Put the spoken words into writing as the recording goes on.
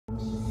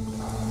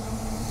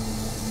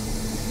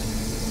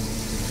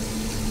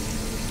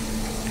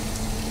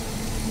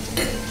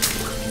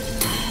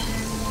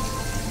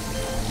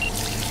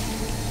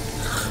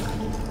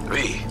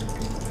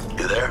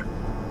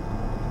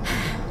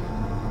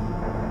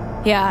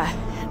Yeah.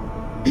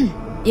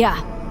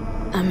 Yeah,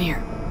 I'm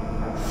here.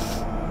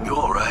 You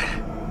alright?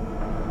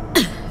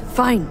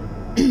 Fine.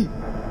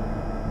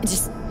 I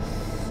just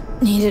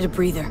needed a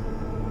breather.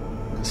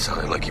 It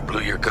sounded like you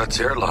blew your guts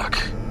airlock.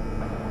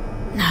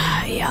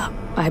 Yeah,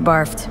 I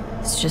barfed.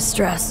 It's just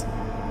stress.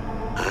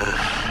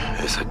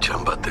 Esa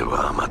chamba te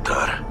va a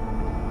matar.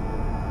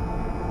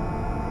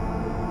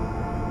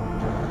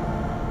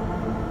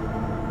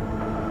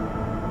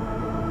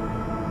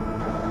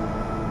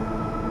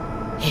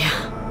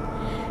 Yeah.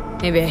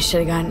 Maybe I should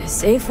have gotten a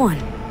safe one,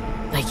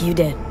 like you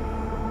did.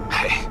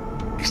 Hey,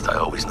 at least I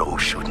always know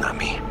who's shooting at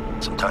me.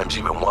 Sometimes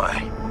even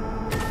why.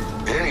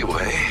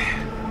 Anyway,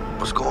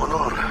 what's going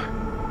on?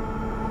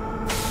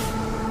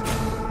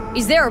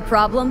 Is there a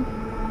problem?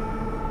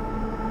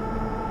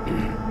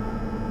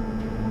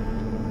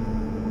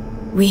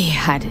 We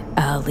had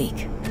a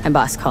leak. My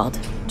boss called,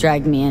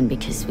 dragged me in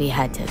because we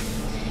had to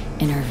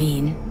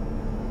intervene.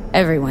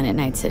 Everyone at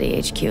Night City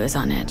HQ is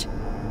on edge.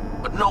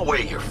 But no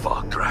way you're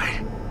fucked,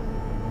 right?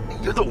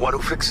 You're the one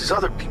who fixes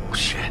other people's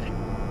shit.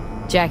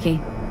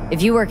 Jackie,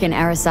 if you work in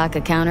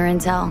Arasaka counter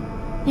intel,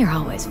 you're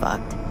always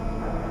fucked.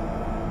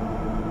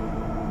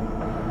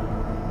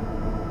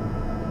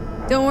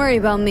 Don't worry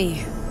about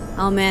me.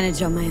 I'll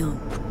manage on my own.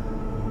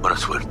 Buena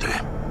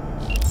suerte.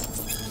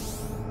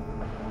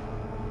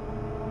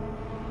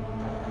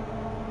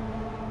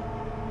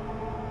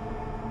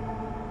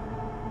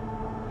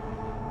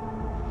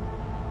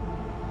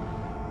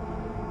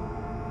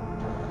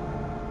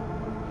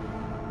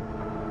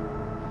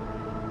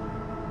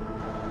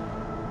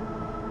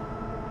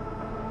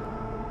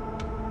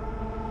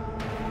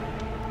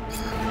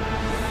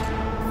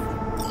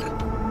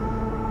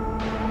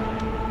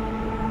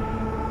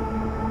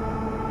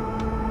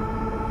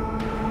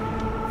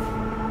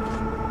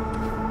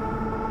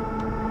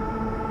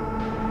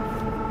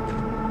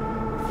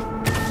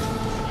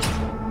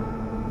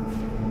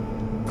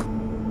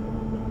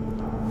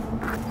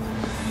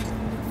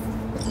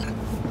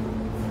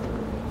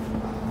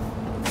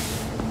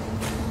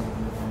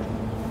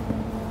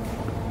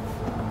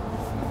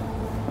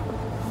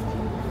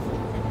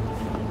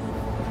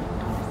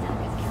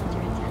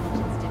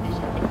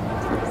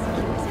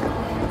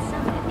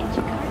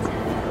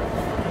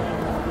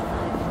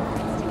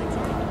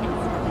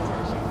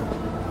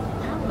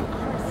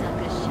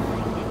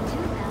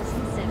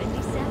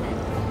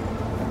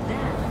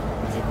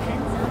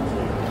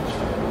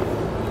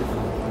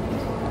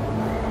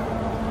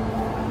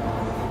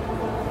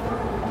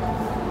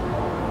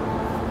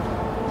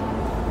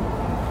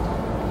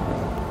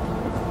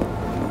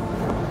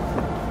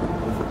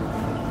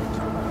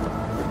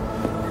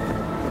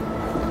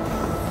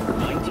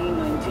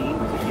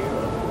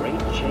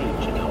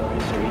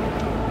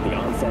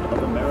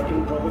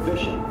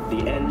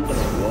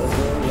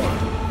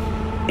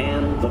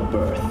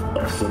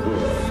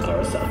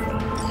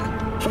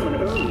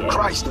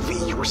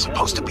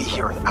 Supposed to be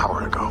here an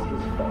hour ago.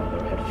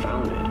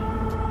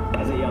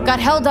 Got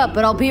held up,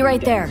 but I'll be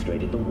right there.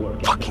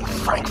 Fucking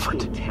Frankfurt.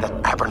 That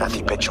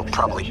Abernathy bitch will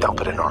probably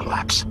dump it in our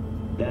laps.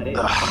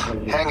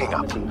 Hanging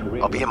up.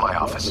 I'll be in my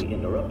office.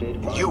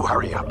 You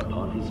hurry up.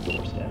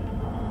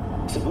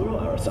 Saburo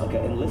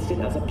Arasaka enlisted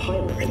as a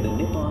pilot in the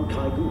Nippon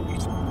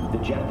Kaigu, the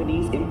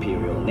Japanese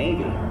Imperial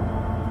Navy.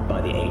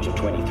 By the age of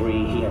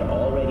 23, he had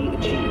already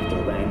achieved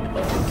the rank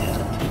of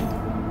lieutenant.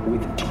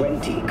 With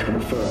 20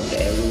 confirmed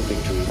aerial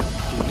victories,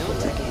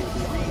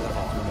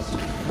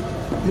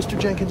 Mr.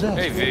 Jenkins asked.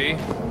 Hey, V.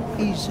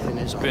 He's in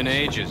his office. Been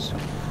ages.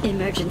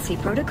 Emergency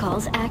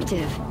protocols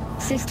active.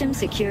 System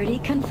security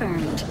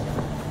confirmed.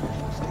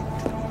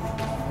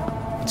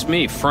 It's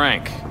me,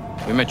 Frank.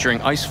 We met during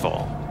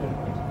Icefall.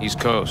 East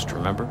Coast,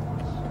 remember?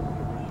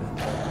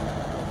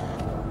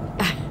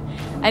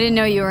 I didn't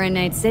know you were in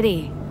Night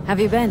City. Have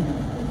you been?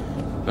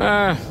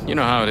 You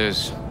know how it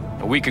is.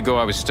 A week ago,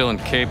 I was still in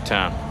Cape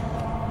Town.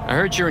 I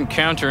heard you're in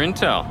counter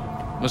intel.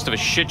 Must have a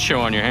shit show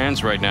on your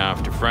hands right now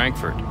after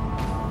Frankfurt.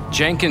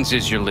 Jenkins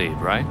is your lead,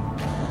 right?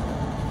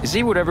 Is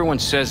he what everyone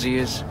says he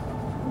is?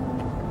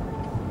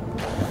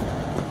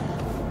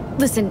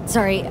 Listen,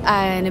 sorry,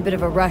 I'm in a bit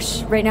of a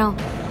rush right now.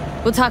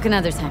 We'll talk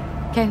another time,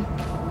 okay?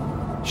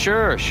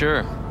 Sure.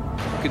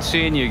 Good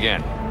seeing you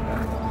again.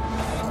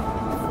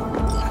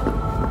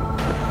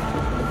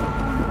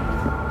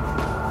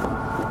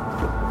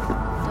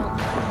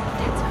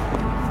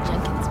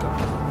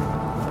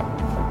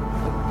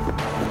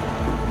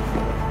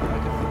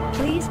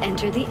 Please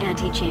enter the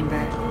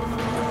antechamber.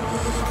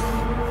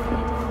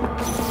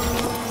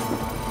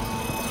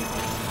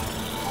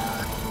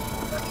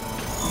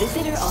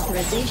 Visitor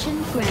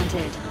authorization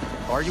granted.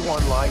 Are you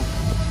online?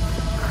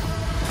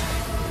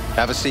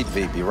 Have a seat,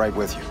 V. Be right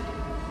with you.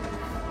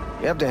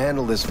 We have to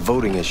handle this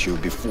voting issue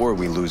before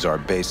we lose our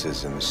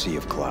bases in the Sea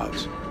of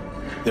Clouds.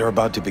 They're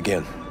about to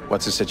begin.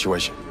 What's the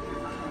situation?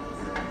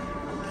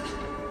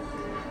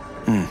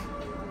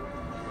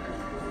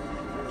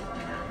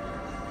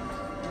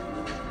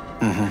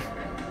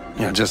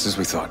 Yeah, just as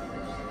we thought.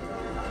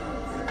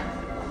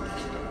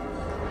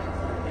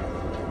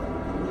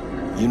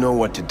 You know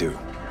what to do.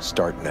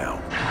 Start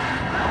now.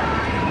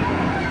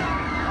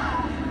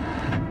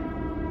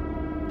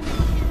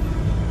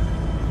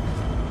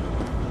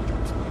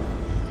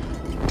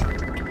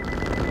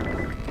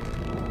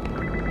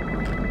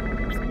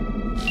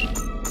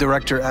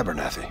 Director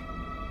Abernathy.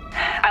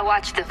 I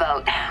watched the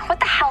vote.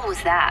 What the hell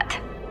was that?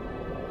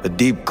 A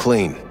deep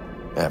clean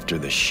after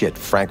the shit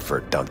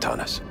Frankfurt dumped on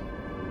us.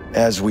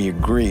 As we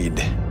agreed,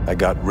 I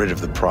got rid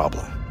of the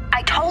problem.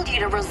 I told you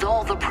to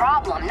resolve the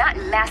problem, not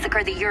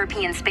massacre the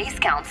European Space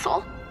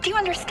Council. Do you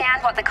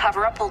understand what the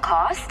cover-up will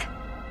cost?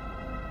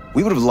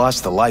 We would have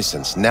lost the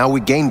license. Now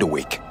we gained a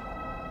week.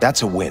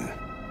 That's a win.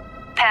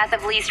 Path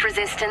of least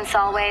resistance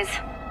always.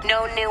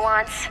 No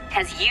nuance.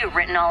 Has you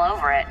written all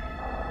over it.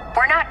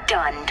 We're not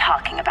done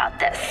talking about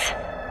this.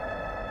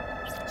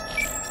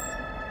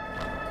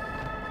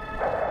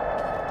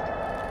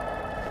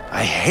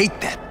 I hate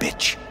that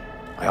bitch.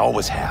 I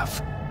always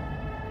have.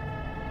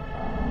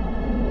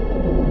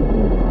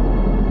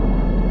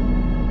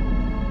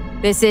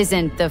 This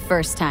isn't the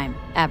first time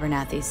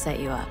Abernathy set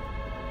you up.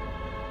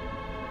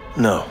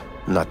 No,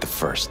 not the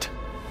first.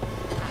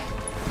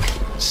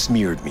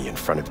 Smeared me in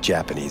front of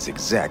Japanese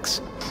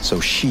execs, so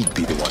she'd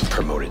be the one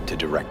promoted to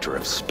Director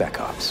of Spec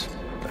Ops.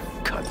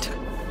 A cunt.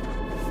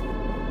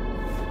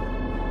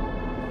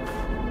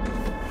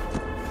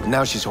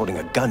 Now she's holding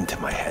a gun to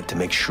my head to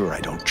make sure I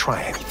don't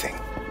try anything.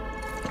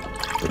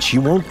 But she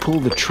won't pull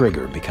the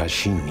trigger because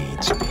she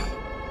needs me.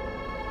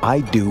 I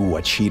do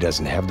what she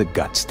doesn't have the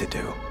guts to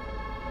do.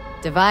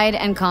 Divide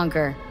and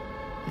conquer.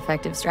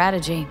 Effective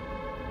strategy.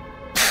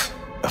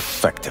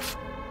 Effective.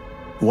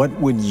 What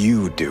would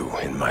you do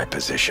in my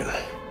position?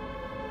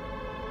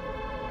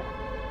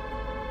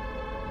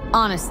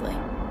 Honestly.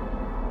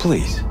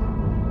 Please.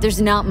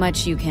 There's not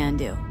much you can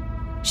do.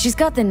 She's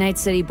got the Night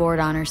City board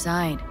on her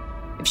side.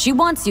 If she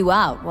wants you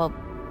out, well,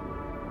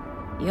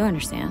 you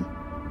understand.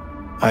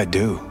 I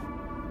do.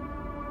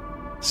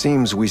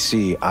 Seems we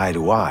see eye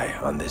to eye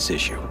on this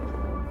issue.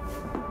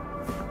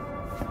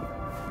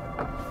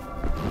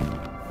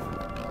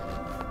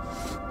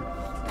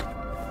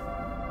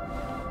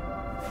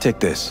 Take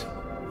this.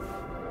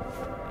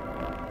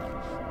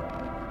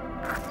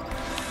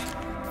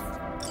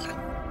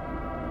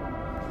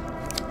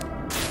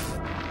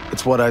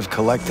 It's what I've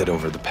collected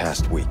over the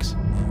past weeks.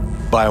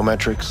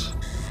 Biometrics,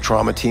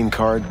 trauma team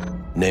card,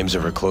 names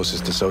of her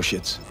closest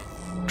associates,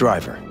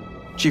 driver,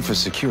 chief of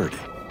security,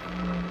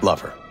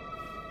 lover,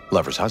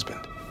 lover's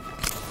husband,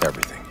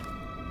 everything.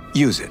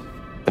 Use it,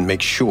 and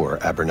make sure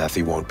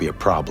Abernathy won't be a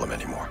problem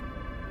anymore.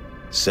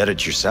 Said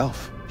it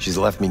yourself. She's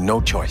left me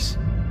no choice.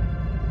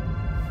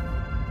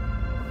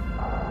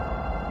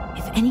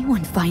 If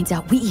anyone finds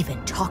out we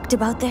even talked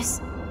about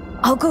this,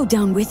 I'll go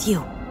down with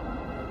you.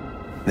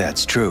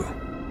 That's true.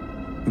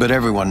 But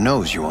everyone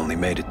knows you only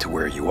made it to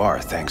where you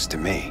are thanks to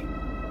me.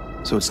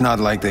 So it's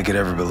not like they could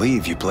ever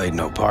believe you played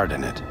no part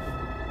in it.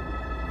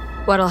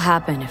 What'll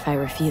happen if I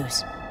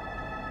refuse?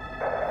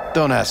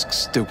 Don't ask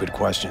stupid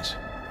questions.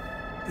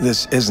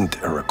 This isn't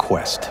a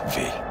request,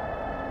 V.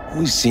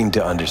 We seem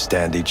to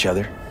understand each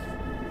other.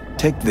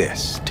 Take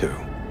this, too.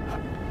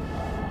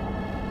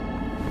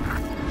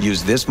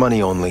 Use this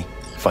money only,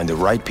 find the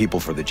right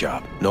people for the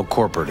job, no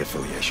corporate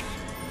affiliation.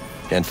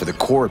 And for the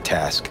core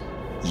task,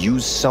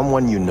 use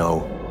someone you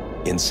know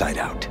inside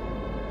out.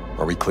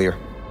 Are we clear?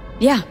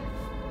 Yeah,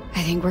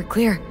 I think we're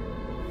clear.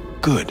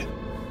 Good.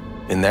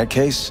 In that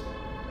case,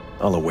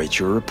 I'll await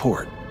your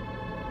report.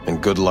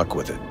 And good luck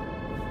with it.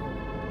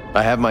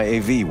 I have my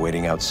AV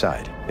waiting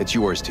outside. It's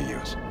yours to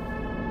use.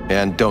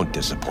 And don't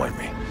disappoint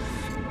me.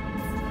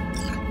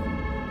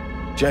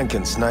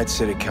 Jenkins, Night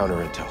City Counter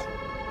Intel.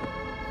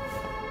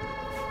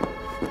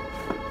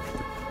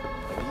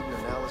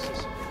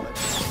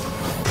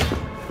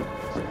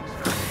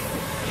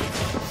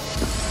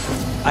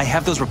 I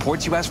have those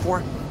reports you asked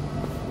for.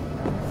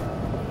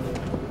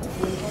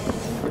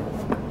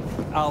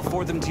 I'll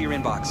forward them to your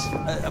inbox.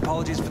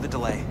 Apologies for the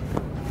delay.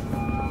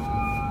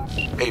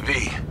 Hey,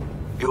 V.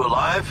 You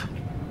alive?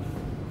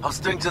 How's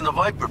things in the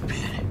Viper pit?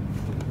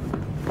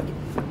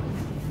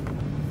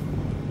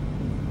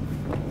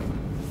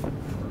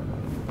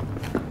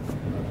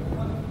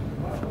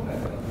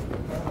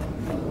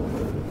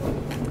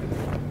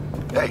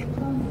 Hey,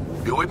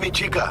 you with me,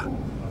 Chica?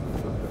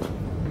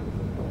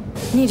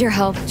 Need your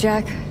help,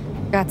 Jack.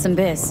 Got some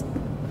biz.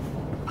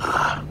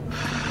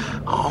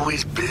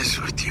 Always biz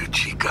with you,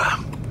 Chica.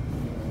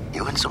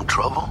 You in some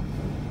trouble?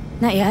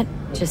 Not yet.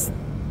 Just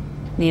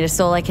need a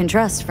soul I can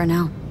trust for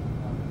now.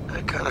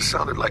 That kind of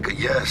sounded like a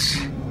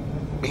yes.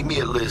 Meet me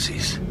at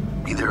Lizzie's.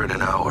 Be there in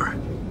an hour.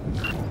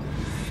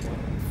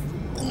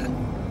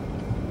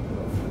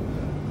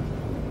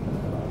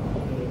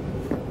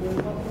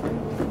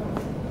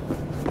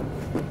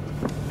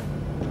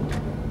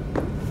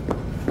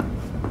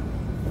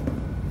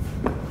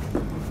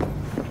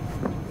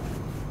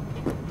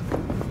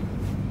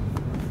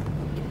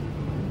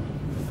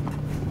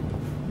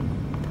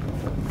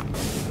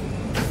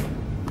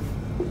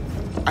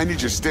 I need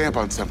your stamp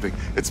on something.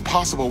 It's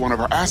possible one of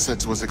our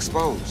assets was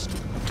exposed.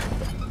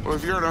 Well,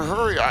 if you're in a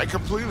hurry, I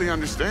completely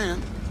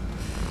understand.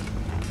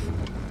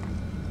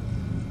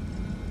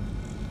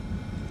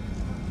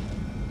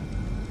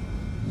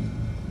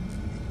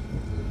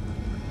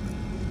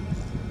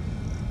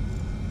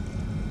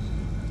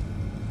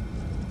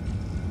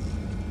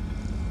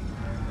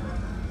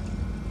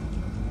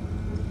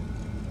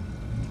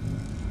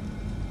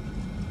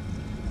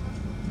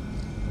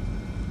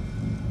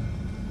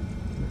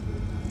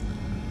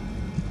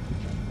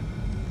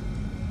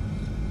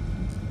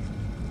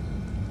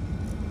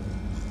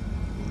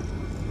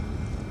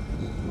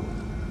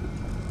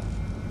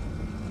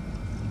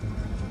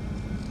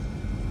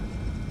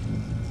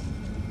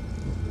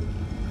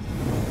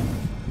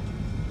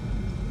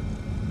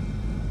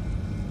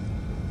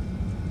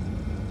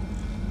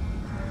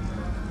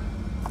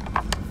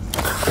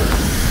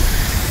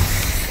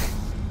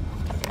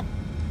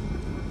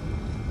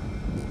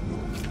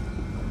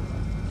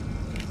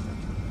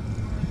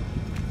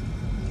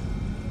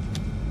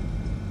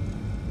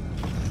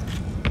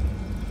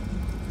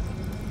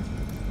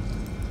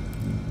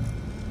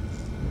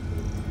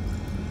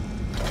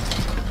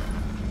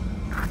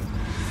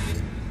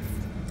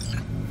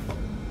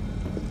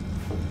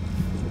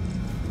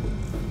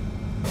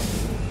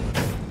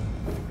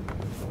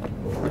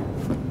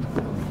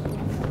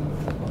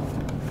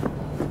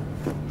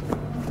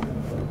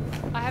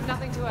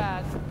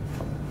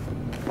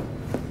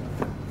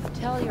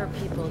 Tell your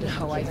people to...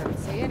 No, I didn't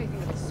say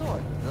anything of the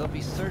sort. They'll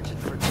be searching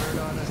for dirt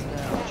on us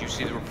now. Did you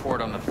see the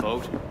report on the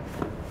vote?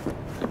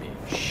 I mean,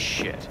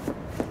 shit.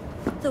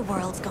 The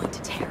world's going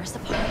to tear us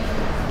apart. The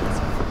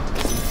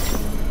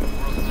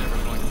world is never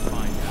going to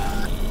find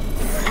out.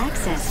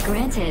 Access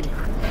granted.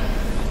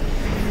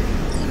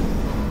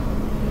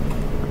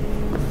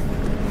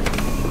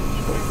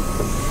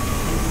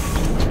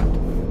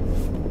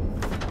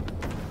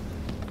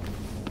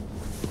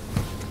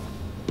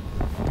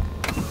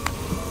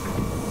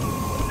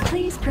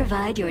 Please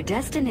provide your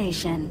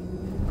destination.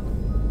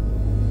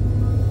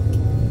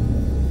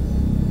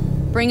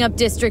 Bring up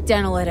district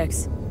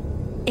analytics.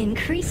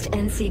 Increased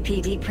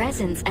NCPD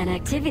presence and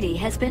activity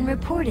has been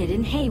reported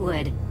in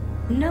Haywood.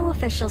 No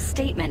official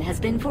statement has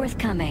been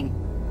forthcoming.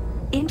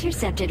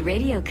 Intercepted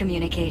radio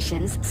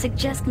communications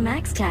suggest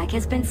MaxTac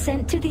has been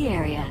sent to the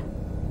area.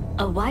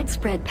 A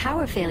widespread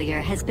power failure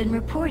has been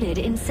reported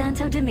in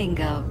Santo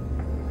Domingo.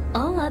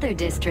 All other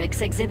districts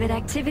exhibit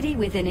activity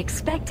within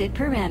expected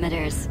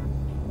parameters.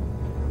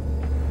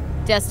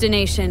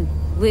 Destination,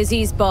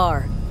 Lizzie's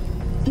bar.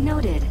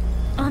 Noted.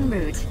 En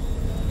route.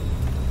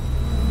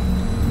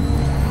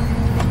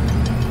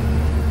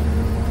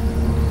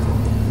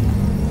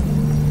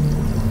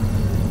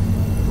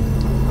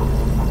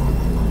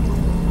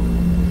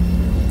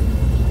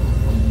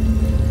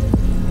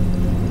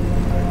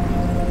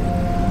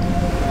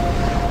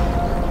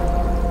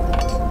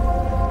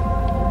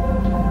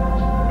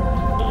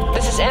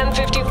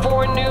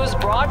 N54 News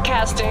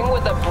broadcasting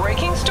with a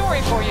breaking story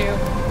for you.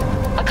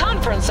 A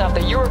conference of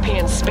the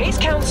European Space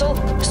Council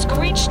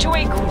screeched to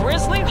a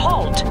grisly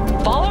halt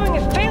following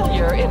a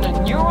failure in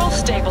a neural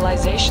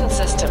stabilization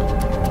system.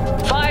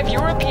 5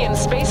 European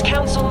Space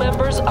Council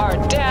members are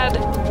dead,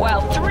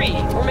 while 3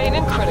 remain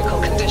in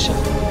critical condition.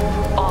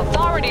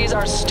 Authorities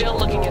are still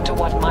looking into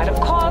what might have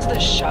caused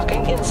this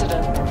shocking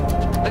incident.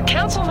 The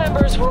council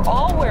members were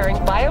all wearing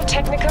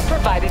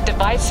Biotechnica-provided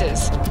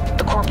devices.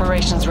 The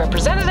corporation's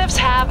representatives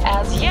have,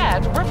 as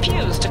yet,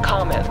 refused to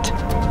comment.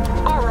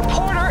 Our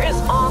reporter is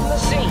on the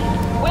scene.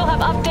 We'll have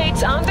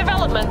updates on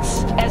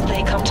developments as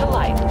they come to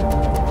light.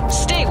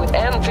 Stay with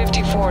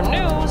N54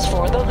 News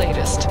for the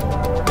latest.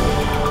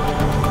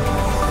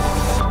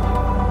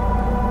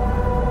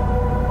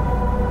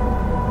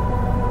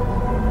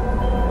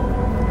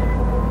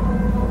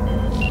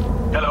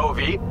 Hello,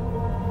 V.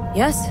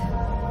 Yes?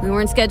 We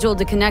weren't scheduled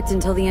to connect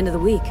until the end of the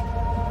week.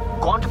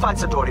 Quantified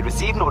Satori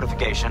received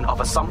notification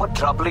of a somewhat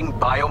troubling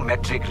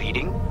biometric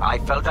reading. I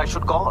felt I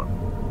should call.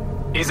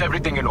 Is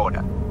everything in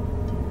order?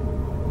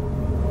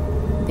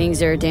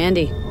 Things are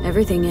dandy.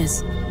 Everything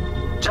is.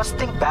 Just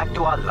think back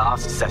to our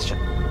last session.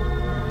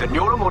 The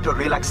neuromotor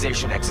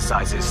relaxation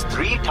exercises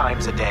 3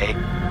 times a day.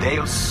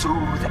 They'll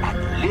soothe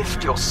and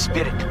lift your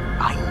spirit.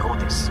 I know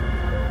this.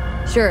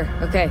 Sure,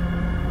 okay.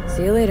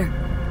 See you later.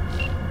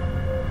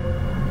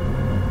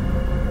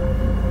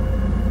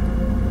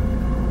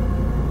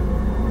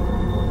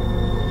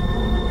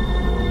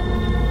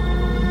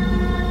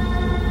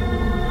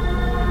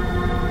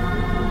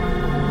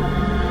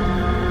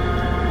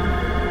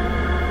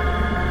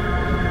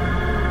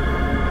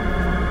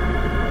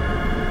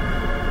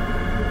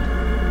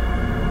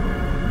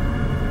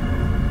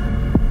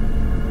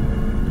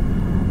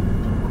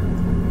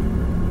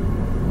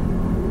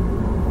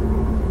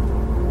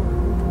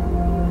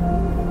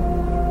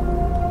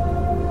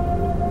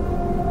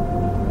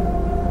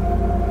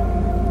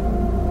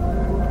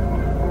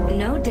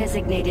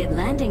 Designated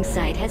landing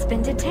site has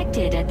been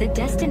detected at the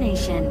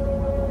destination.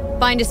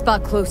 Find a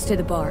spot close to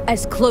the bar.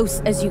 As close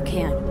as you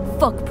can.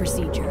 Fuck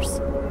procedures.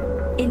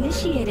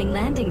 Initiating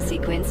landing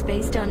sequence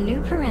based on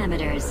new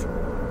parameters.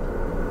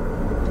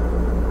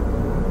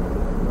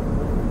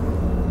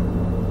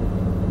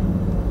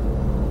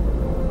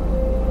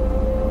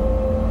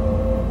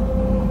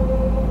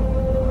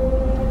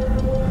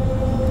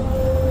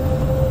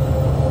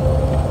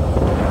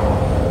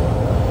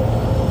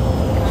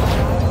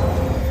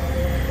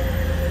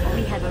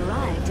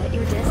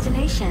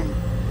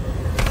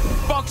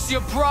 Fuck's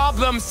your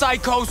problem,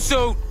 Psycho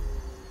Suit?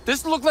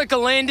 This look like a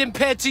landing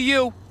pad to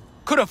you?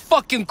 Could have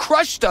fucking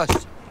crushed us.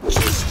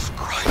 Jesus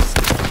Christ.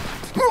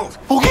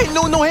 Okay,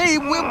 no, hey,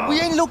 we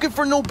ain't looking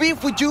for no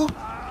beef with you.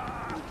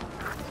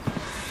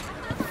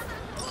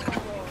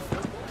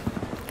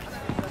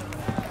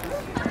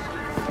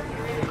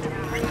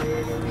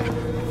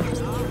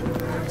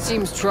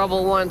 Seems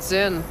trouble wants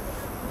in.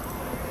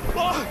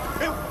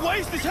 Why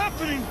is this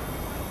happening?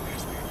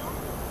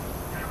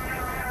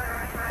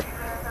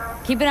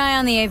 Keep an eye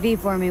on the AV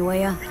for me, will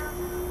ya?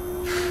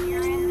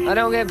 I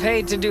don't get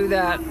paid to do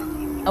that.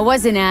 I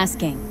wasn't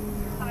asking.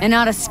 And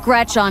not a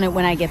scratch on it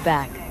when I get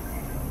back.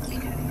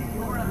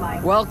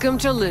 Welcome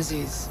to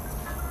Lizzie's.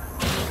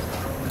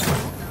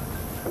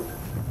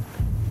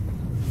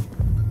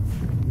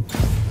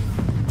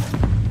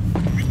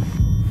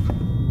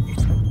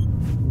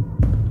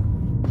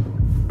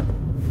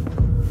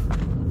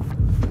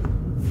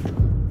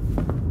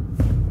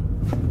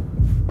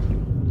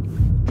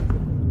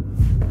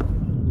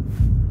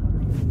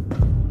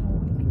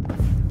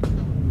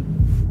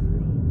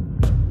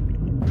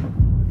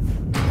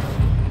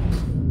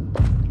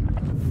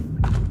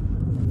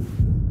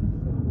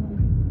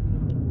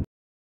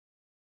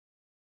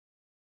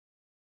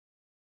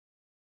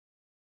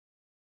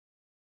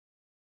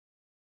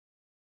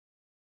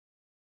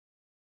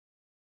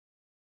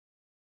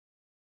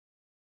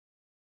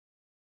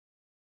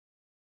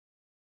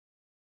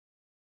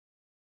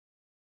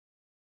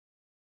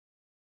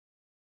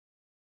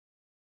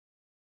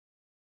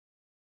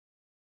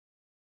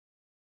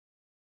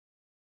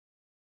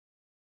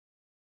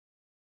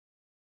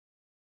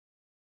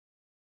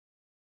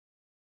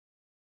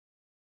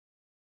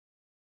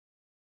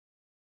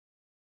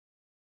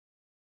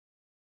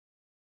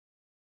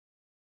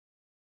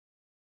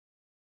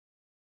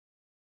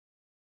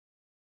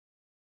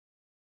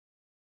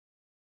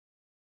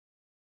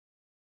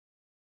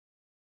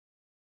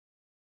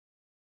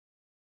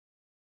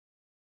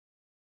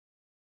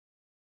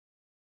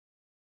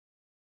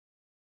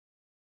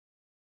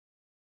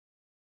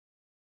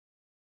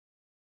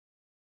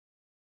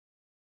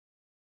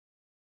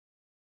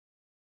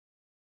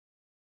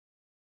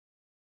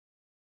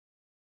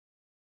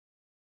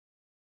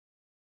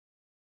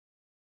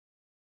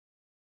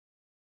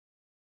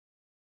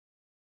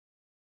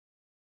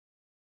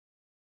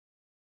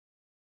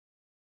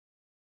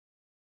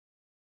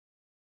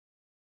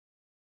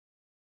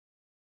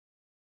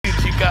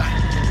 chica.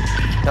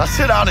 Now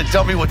sit down and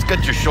tell me what's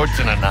got your shorts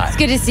in a knot. It's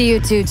good to see you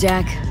too,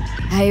 Jack.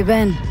 How you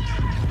been?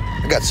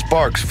 I got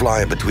sparks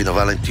flying between the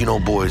Valentino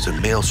boys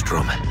and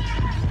Maelstrom.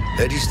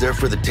 Eddie's there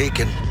for the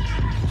taking,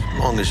 as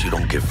long as you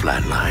don't get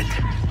flatlined.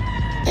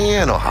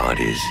 Yeah, I know how it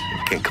is.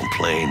 I can't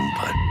complain,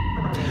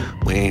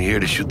 but we ain't here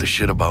to shoot the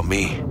shit about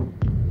me.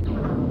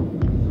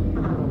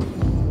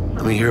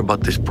 Let me hear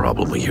about this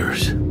problem of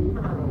yours.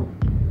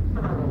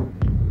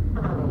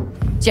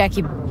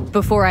 Jackie,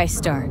 before I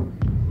start,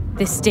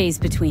 this stays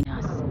between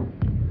us.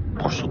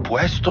 Por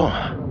supuesto.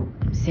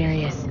 I'm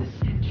serious.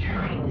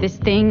 This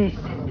thing,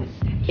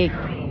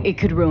 it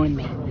could ruin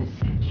me.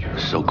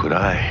 So could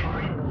I.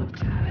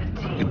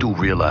 You do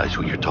realize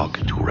who you're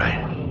talking to, right?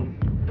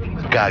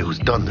 A guy who's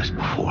done this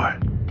before.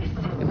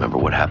 Remember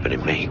what happened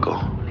in Mexico,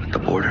 at the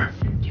border?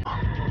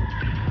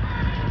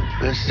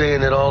 Been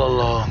saying it all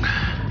along.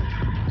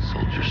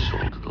 Sold your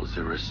soul to those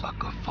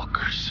Arasaka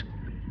fuckers.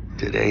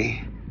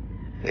 Today,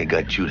 they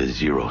got you to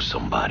zero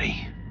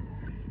somebody.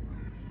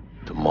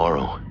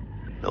 Tomorrow,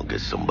 they'll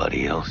get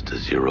somebody else to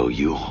zero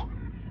you.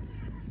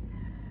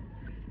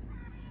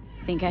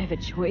 Think I have a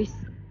choice?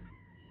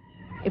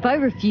 If I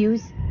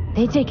refuse,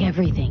 they take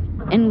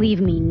everything and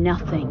leave me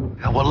nothing.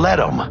 Yeah, well, let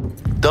them.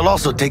 They'll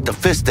also take the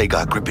fist they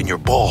got gripping your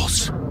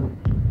balls.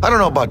 I don't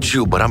know about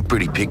you, but I'm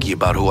pretty picky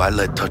about who I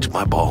let touch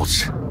my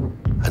balls.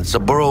 And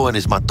Saburo and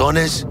his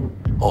matones,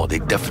 oh, they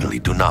definitely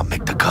do not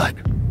make the cut.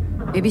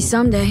 Maybe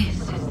someday.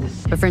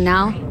 But for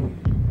now,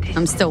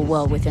 I'm still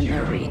well within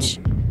their reach.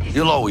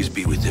 You'll always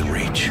be within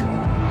reach.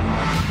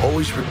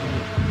 Always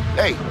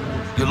Hey,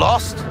 you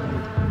lost?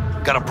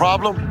 Got a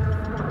problem?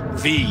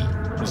 V,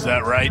 is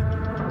that right?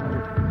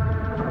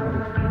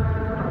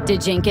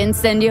 Did Jenkins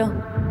send you?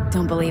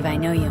 Don't believe I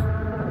know you.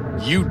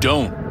 You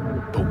don't,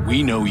 but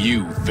we know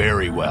you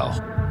very well.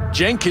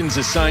 Jenkins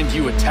assigned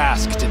you a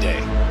task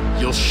today.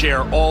 You'll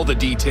share all the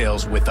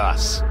details with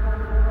us.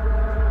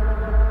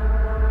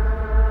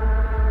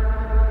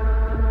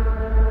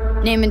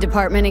 Name and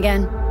department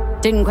again?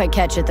 Didn't quite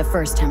catch it the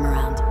first time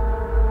around.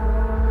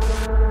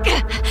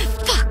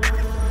 Fuck!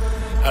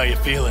 How you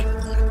feeling?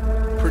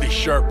 Pretty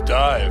sharp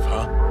dive,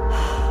 huh?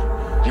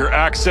 Your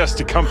access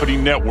to company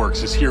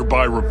networks is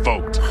hereby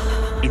revoked.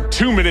 In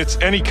 2 minutes,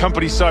 any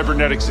company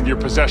cybernetics in your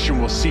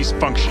possession will cease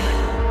functioning.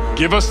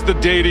 Give us the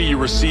data you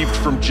received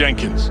from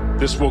Jenkins.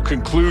 This will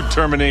conclude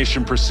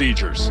termination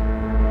procedures.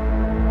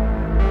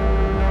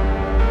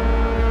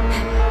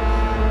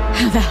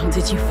 How the hell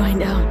did you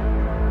find out?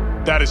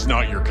 That is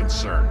not your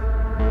concern.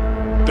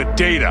 The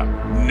data,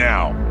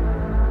 now.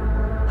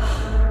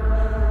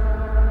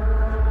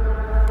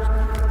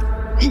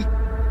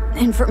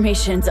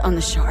 Information's on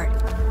the shard.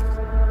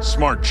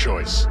 Smart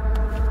choice.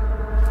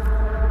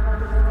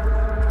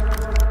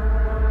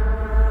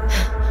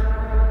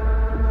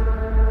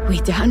 We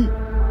done?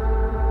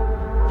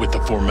 With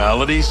the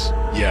formalities,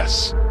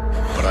 yes.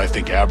 But I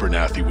think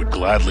Abernathy would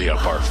gladly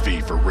up our fee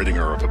for ridding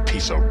her of a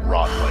piece of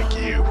rot like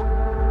you.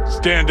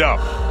 Stand up.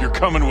 You're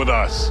coming with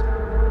us.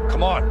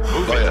 Come on,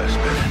 move it.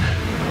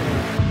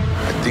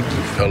 I think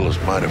you fellows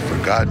might have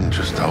forgotten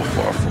just how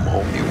far from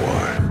home you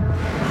are.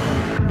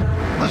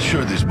 Not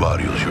sure this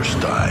barrio's your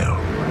style,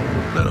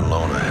 let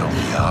alone a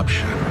healthy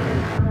option.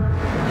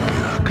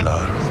 Yeah,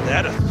 claro. Is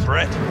that a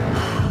threat?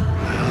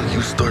 Well,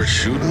 you start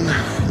shooting,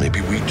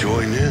 maybe we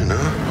join in,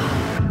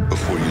 huh?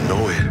 Before you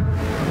know it,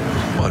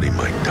 somebody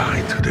might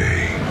die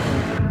today.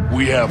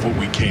 We have what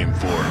we came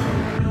for.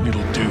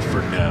 It'll do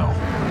for now.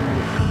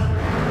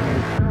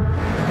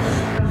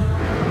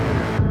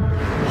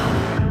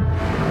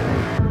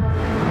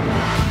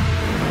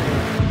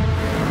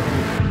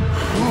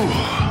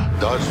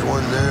 Dodged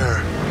one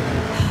there.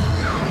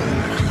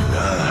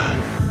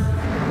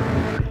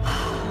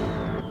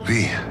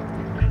 V,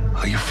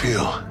 how you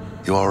feel?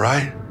 You all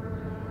right?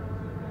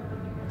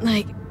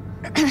 Like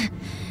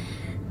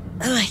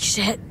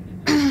shit.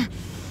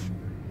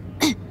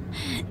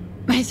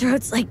 My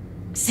throat's like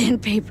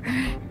sandpaper.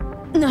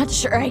 Not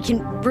sure I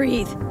can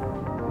breathe.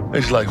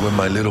 It's like when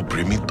my little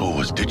primito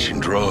was ditching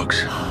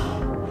drugs.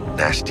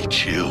 Nasty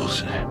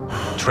chills,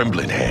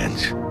 trembling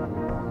hands.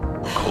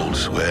 Cold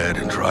sweat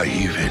and dry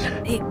heaving.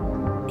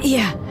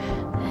 Yeah.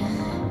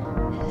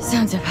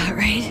 Sounds about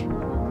right.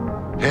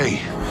 Hey.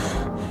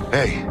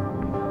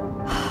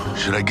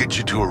 Should I get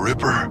you to a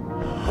Ripper?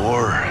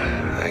 Or,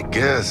 I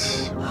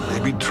guess,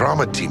 maybe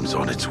trauma team's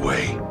on its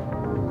way.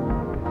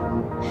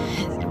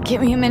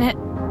 Give me a minute.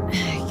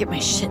 Get my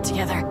shit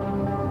together.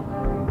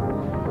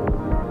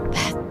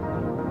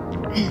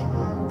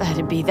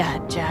 That'd be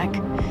that, Jack.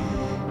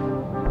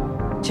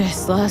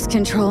 Just lost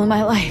control of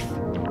my life.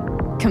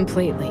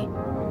 Completely.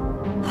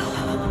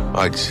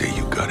 I'd say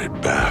you got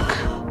it back.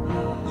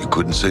 You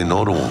couldn't say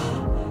no to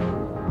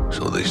them,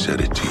 so they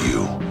said it to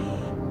you.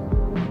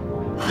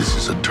 This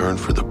is a turn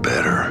for the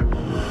better.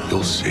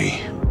 You'll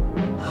see.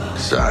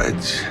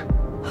 Besides,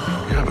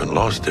 you haven't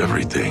lost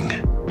everything.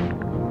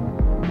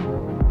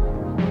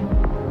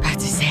 About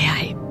to say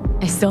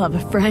I still have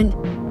a friend.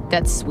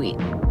 That's sweet.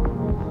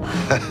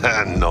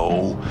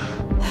 No,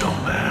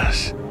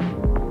 dumbass.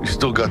 You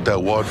still got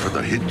that wad for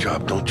the hit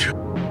job, don't you?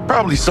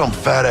 Probably some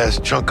fat-ass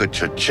chunk of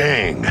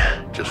cha-ching,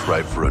 just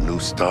right for a new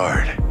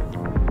start.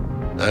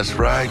 That's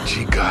right,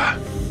 chica.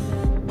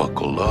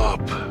 Buckle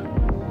up.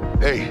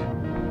 Hey,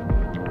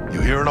 you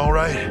hearing all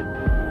right?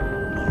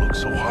 Don't look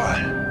so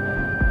hot.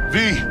 V!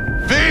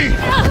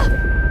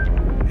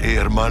 Hey,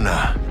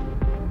 hermana.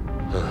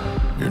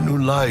 Your new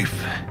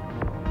life.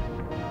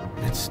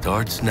 It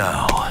starts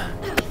now.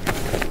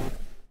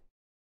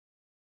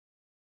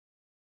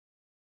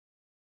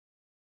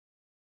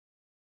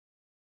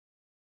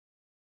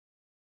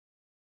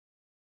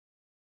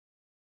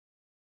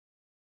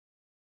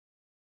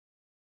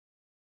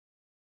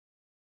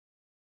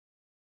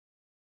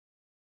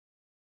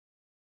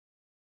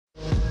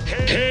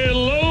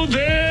 Hello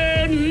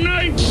there,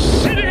 Night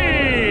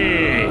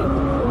City!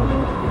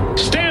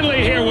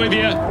 Stanley here with you,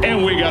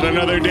 and we got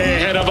another day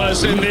ahead of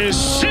us in this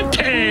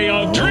city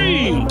of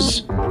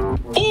dreams.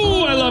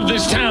 Ooh, I love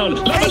this town.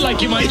 Love it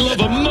like you might love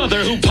a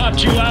mother who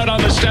popped you out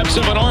on the steps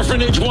of an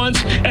orphanage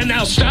once and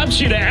now stops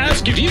you to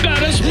ask if you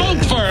got a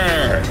smoke for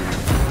her.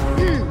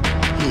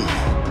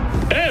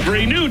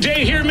 Every new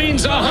day here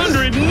means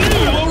 100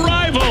 new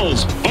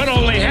arrivals, but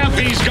only half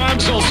these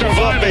gonks will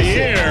survive a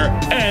year,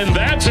 and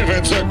that's if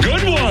it's a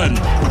good one.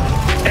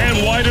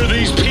 And why do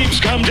these peeps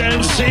come to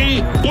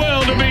NC?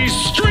 Well, to be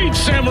street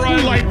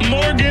samurai like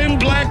Morgan,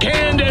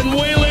 Blackhand, and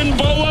Waylon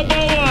Boa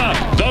Boa.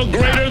 The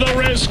greater the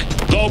risk,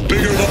 the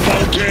bigger the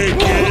bounty,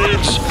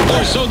 kids.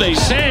 Or so they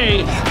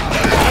say.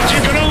 But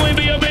you can only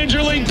be a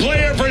major league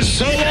player for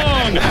so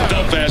long.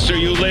 The faster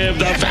you live,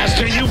 the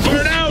faster you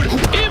burn out.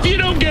 If you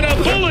don't get a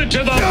bullet to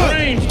the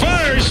brain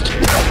first.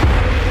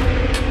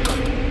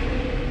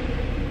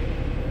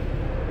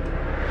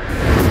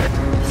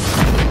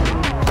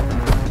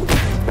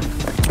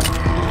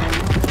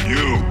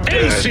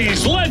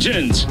 NC's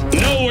legends.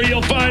 Know where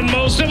you'll find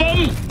most of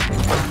them?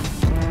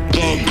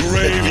 The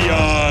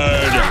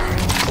graveyard.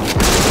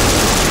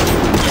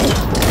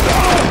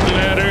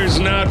 Matters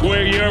not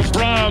where you're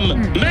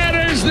from.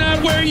 Matters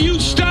not where you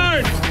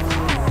start.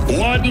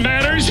 What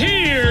matters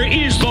here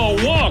is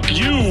the walk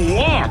you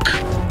walk.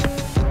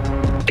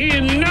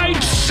 In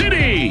Night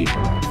City.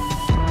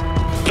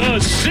 The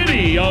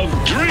city of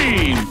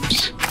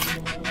dreams.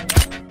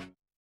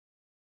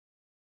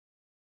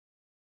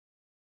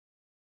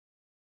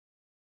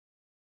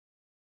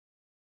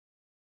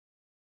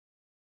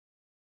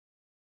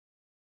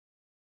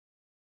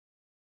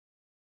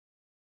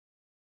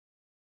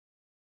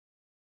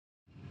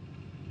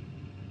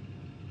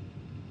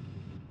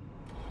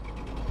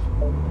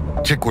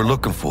 Chick we're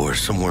looking for is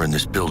somewhere in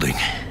this building.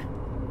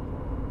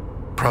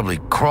 Probably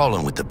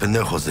crawling with the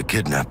pendejos that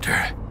kidnapped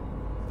her.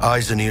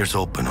 Eyes and ears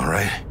open, all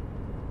right?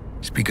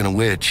 Speaking of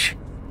which,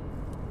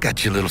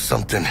 got you a little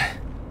something.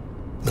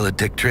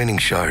 Militech training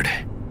shard.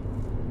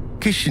 In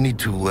case you need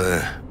to,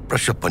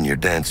 brush up on your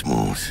dance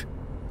moves.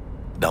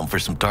 Down for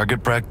some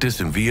target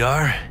practice in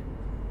VR?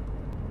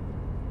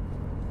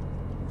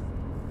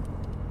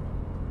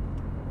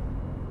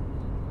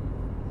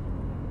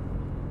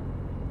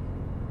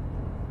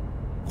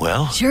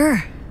 Well? Sure.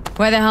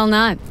 Why the hell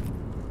not?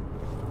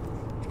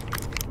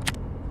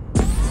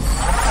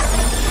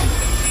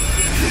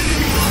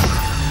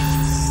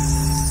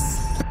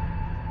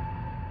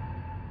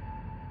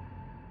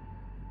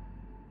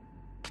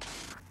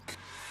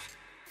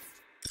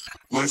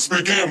 Let's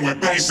begin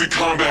with basic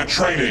combat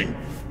training.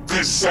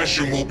 This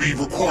session will be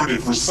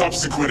recorded for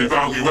subsequent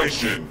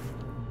evaluation.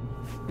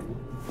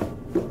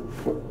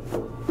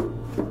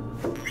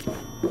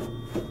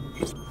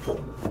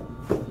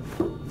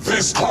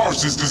 This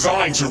course is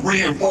designed to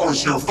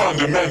reinforce your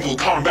fundamental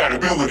combat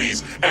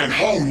abilities and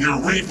hone your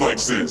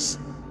reflexes.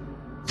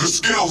 The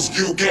skills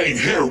you gain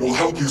here will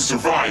help you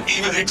survive,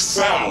 even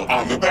excel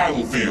on the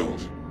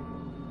battlefield.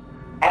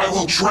 I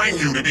will train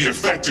you to be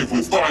effective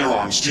with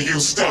firearms, to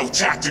use stealth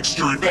tactics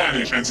to your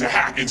advantage, and to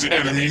hack into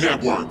enemy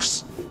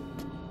networks.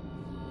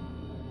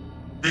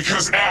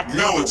 Because at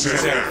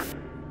Militech...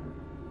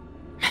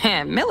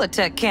 Man,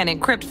 Militech can't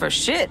encrypt for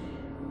shit.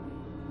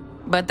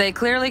 But they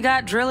clearly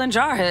got drill and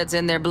jarheads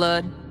in their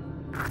blood.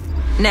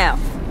 Now,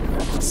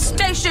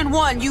 Station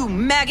 1, you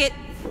maggot!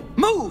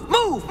 Move,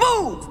 move,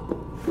 move!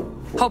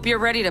 Hope you're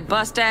ready to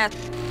bust ass.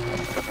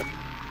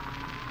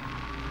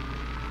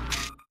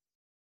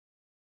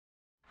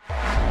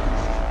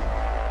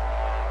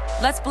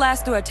 Let's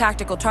blast through a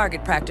tactical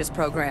target practice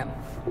program.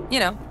 You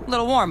know, a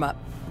little warm-up.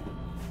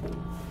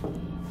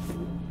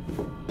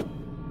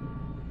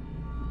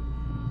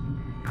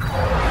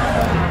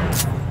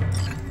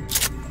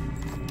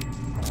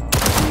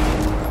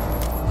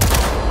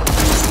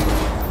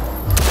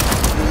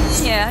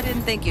 Yeah, I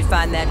didn't think you'd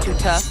find that too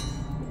tough.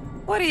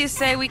 What do you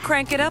say we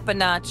crank it up a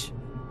notch?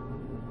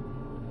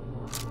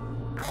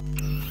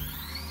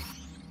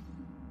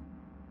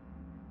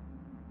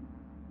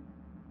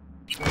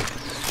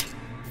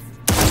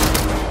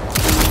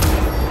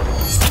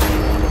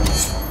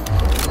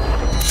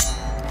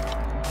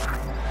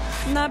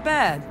 Not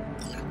bad.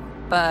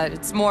 But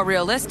it's more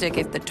realistic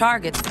if the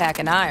target's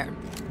packing iron.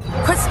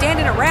 Quit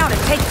standing around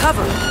and take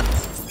cover!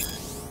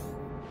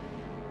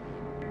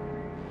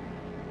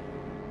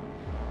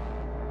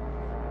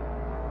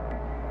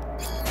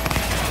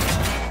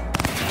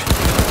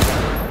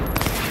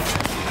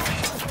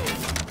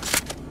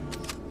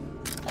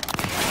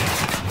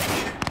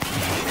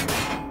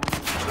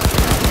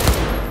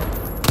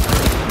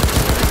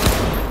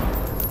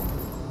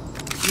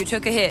 You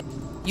took a hit.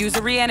 Use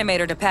a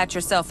reanimator to patch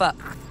yourself up.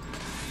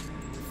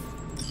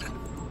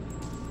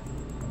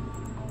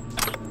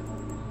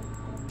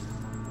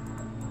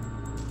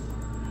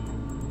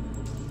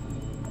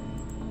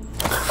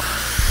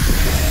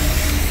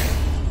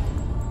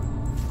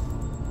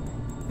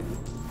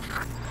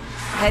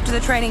 Head to the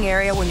training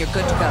area when you're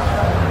good to go.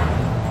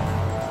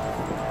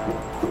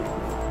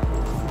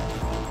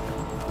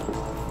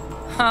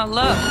 Oh,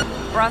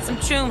 look. Brought some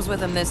chooms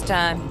with him this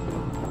time.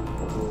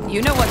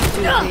 You know what to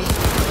do,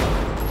 V.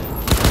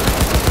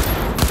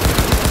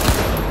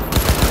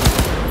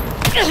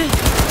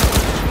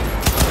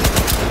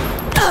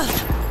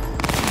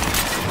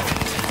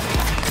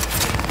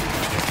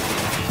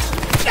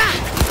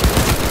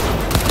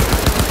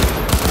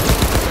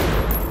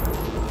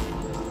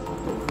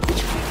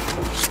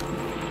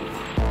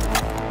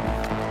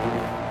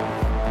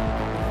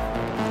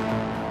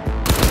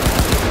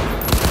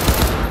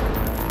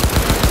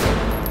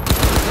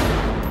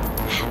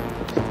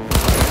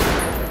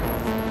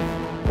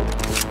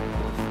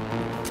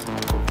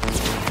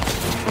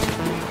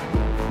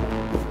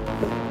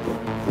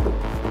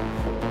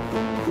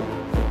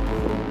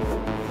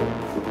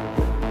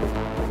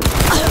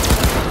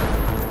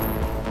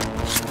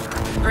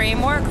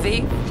 Dream work,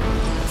 V.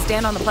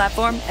 Stand on the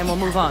platform and we'll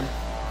move on.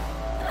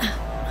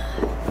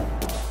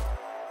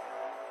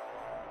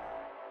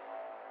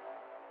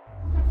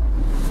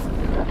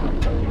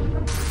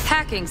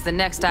 Hacking's the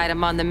next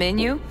item on the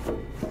menu.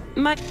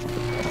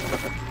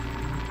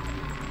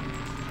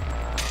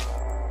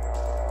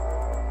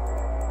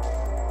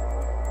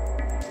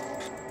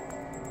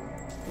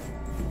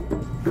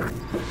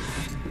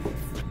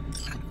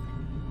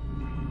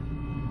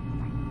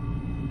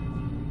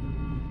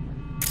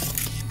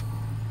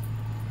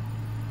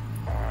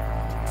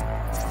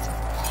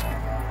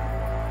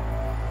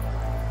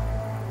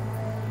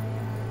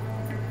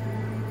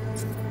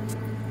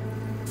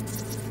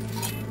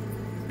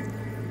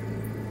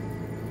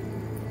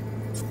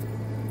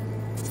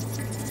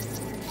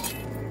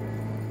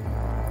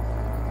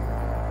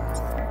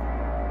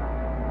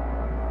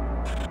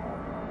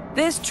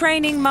 This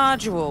training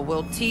module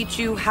will teach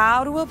you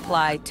how to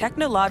apply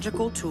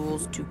technological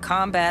tools to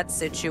combat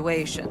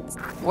situations.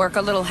 Work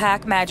a little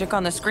hack magic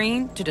on the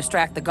screen to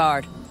distract the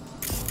guard.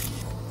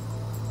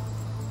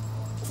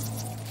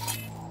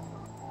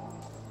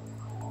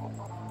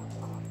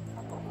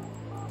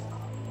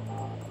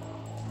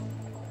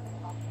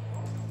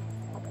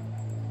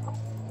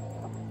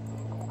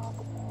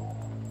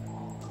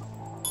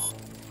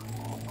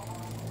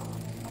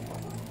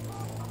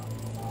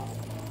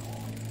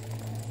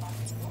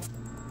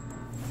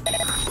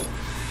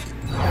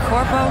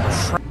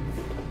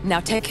 Now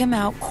take him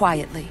out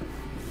quietly.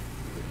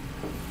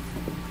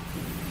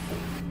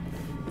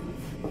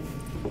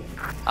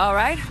 All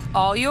right,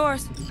 all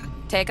yours.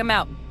 Take him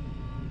out.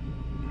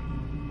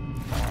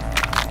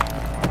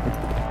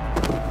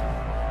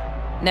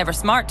 Never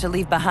smart to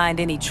leave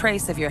behind any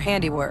trace of your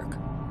handiwork,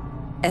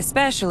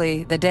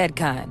 especially the dead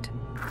kind.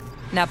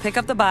 Now pick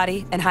up the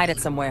body and hide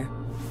it somewhere.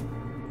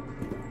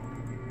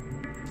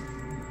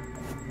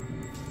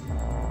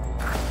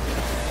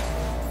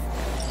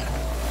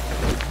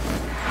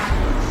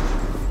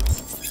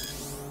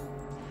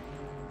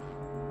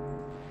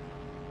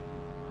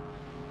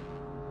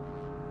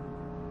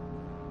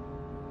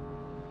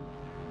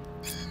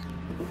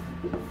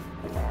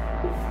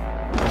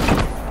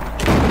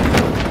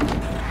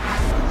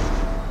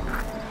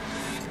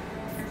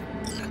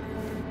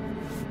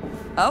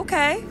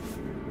 Okay.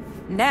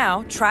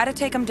 Now, try to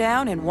take him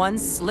down in one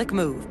slick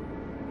move.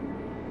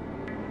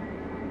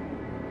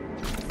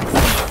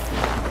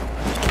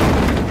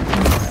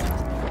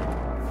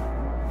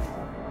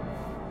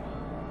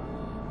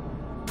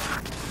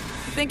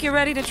 Think you're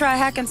ready to try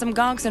hacking some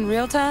gonks in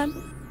real time?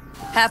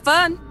 Have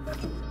fun!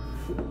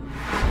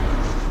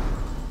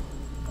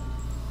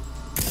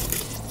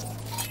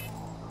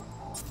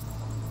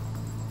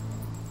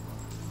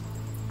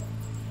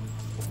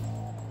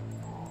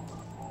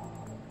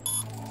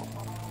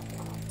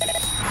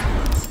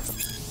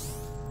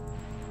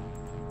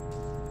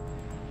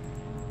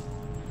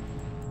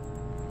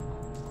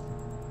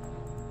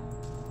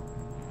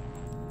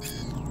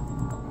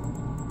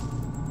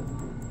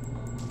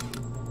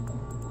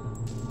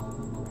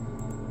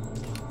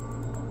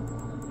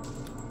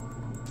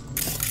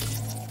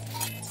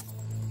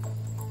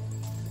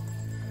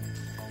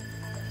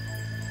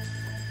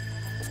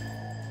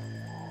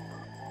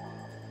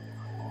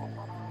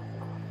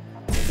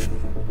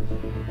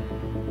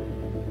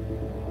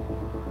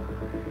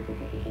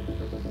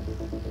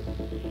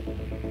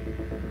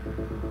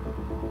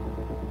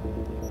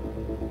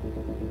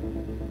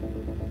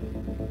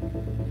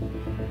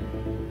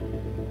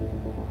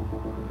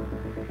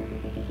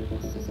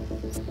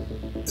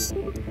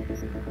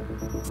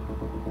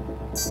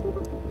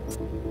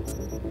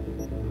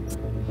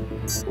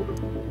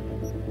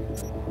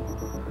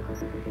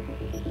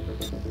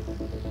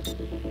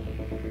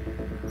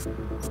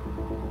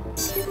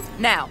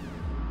 Now,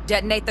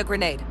 detonate the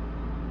grenade.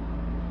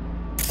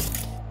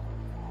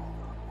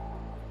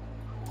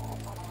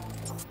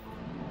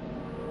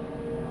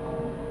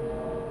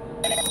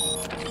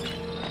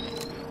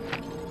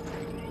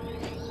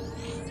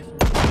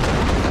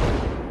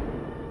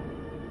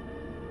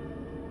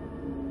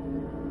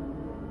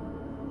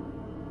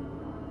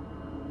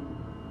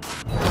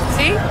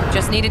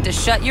 Just needed to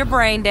shut your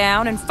brain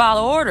down and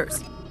follow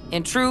orders,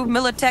 in true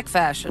Militech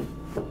fashion.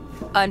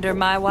 Under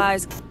my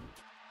wise...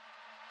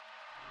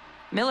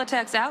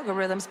 Militech's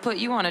algorithms put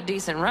you on a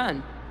decent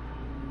run.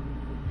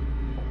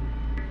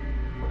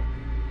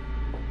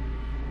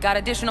 Got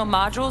additional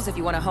modules if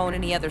you want to hone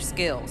any other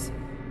skills.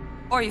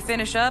 Or you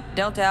finish up,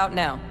 Delta out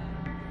now.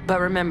 But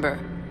remember,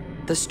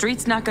 the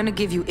street's not gonna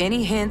give you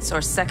any hints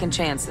or second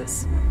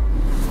chances.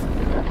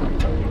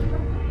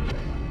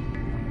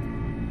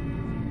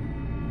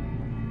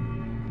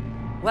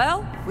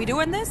 Well, we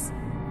doing this?